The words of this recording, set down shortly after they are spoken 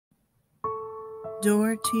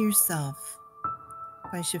Door to Yourself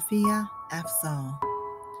by Shafia Afzal.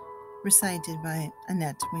 Recited by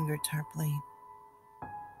Annette, Wengert, Tarpley.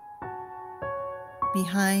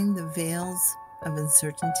 Behind the veils of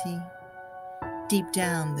uncertainty, deep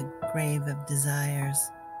down the grave of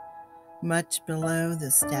desires, much below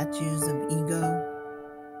the statues of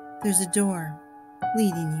ego, there's a door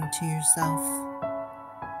leading you to yourself.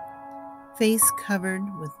 Face covered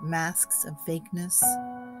with masks of fakeness,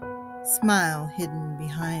 smile hidden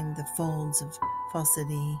behind the folds of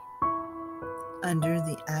falsity. Under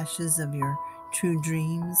the ashes of your true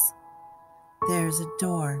dreams, there's a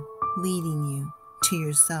door leading you to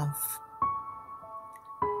yourself.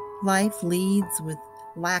 Life leads with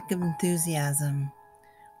lack of enthusiasm.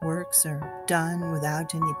 Works are done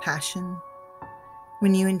without any passion.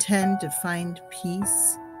 When you intend to find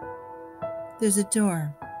peace, there's a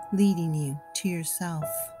door leading you to yourself.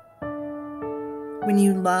 When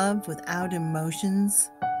you love without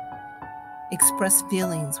emotions, express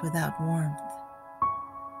feelings without warmth,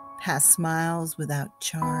 pass smiles without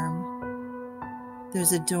charm,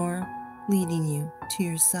 there's a door leading you to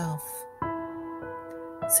yourself.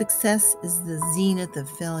 Success is the zenith of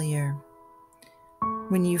failure.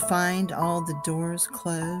 When you find all the doors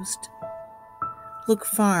closed, look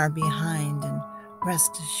far behind and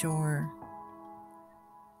rest assured.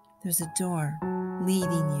 There's a door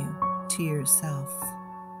leading you to yourself.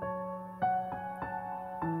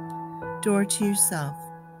 Door to Yourself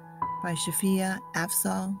by Shafia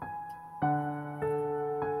Afzal.